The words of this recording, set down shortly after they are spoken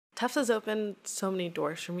Tufts has opened so many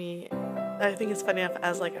doors for me. I think it's funny enough,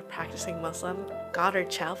 as like a practicing Muslim,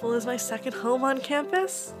 Goddard Chapel is my second home on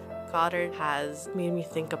campus. Goddard has made me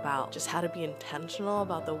think about just how to be intentional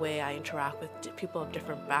about the way I interact with people of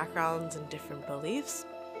different backgrounds and different beliefs.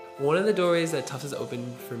 One of the doorways that Tufts has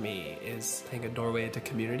opened for me is, I think, a doorway into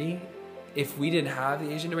community. If we didn't have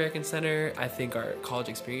the Asian American Center, I think our college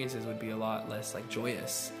experiences would be a lot less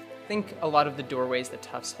joyous. I think a lot of the doorways that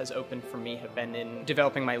Tufts has opened for me have been in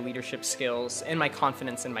developing my leadership skills and my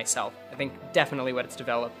confidence in myself. I think definitely what it's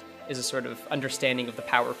developed is a sort of understanding of the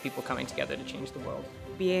power of people coming together to change the world.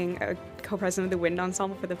 Being a co-president of the Wind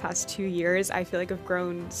Ensemble for the past 2 years, I feel like I've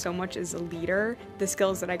grown so much as a leader. The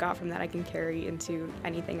skills that I got from that I can carry into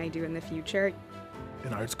anything I do in the future.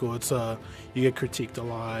 In art school, you get critiqued a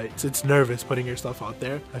lot. It's nervous putting yourself out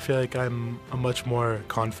there. I feel like I'm a much more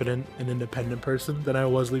confident and independent person than I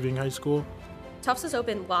was leaving high school. Tufts has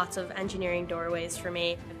opened lots of engineering doorways for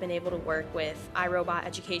me. I've been able to work with iRobot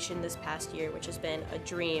education this past year, which has been a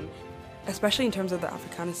dream. Especially in terms of the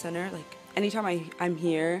Africana Center, anytime I'm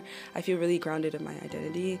here, I feel really grounded in my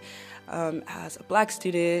identity. As a Black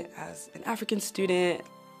student, as an African student,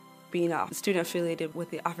 being a student affiliated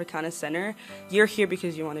with the Africana Center, you're here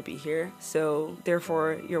because you want to be here, so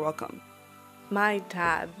therefore you're welcome. My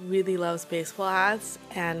dad really loves baseball hats,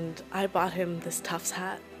 and I bought him this Tufts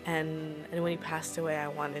hat, and when he passed away, I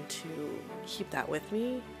wanted to keep that with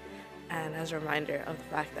me, and as a reminder of the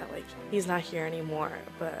fact that he's not here anymore,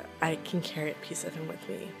 but I can carry a piece of him with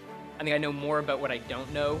me. I think I know more about what I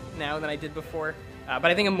don't know now than I did before, but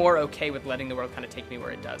I think I'm more okay with letting the world kind of take me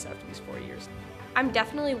where it does after these 4 years. I'm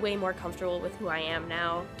definitely way more comfortable with who I am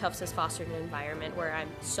now. Tufts has fostered an environment where I'm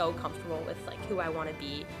so comfortable with who I want to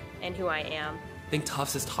be and who I am. I think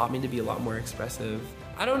Tufts has taught me to be a lot more expressive.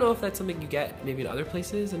 I don't know if that's something you get maybe in other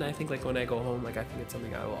places, and I think when I go home, I think it's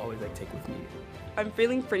something I will always take with me. I'm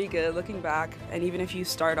feeling pretty good looking back, and even if you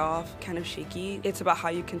start off kind of shaky, it's about how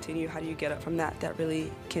you continue, how do you get up from that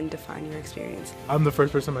really can define your experience. I'm the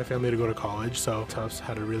first person in my family to go to college, so Tufts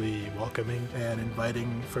had a really welcoming and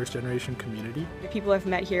inviting first-generation community. The people I've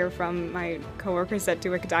met here, from my coworkers at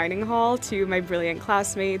Dewick Dining Hall to my brilliant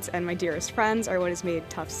classmates and my dearest friends, are what has made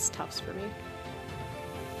Tufts Tufts for me.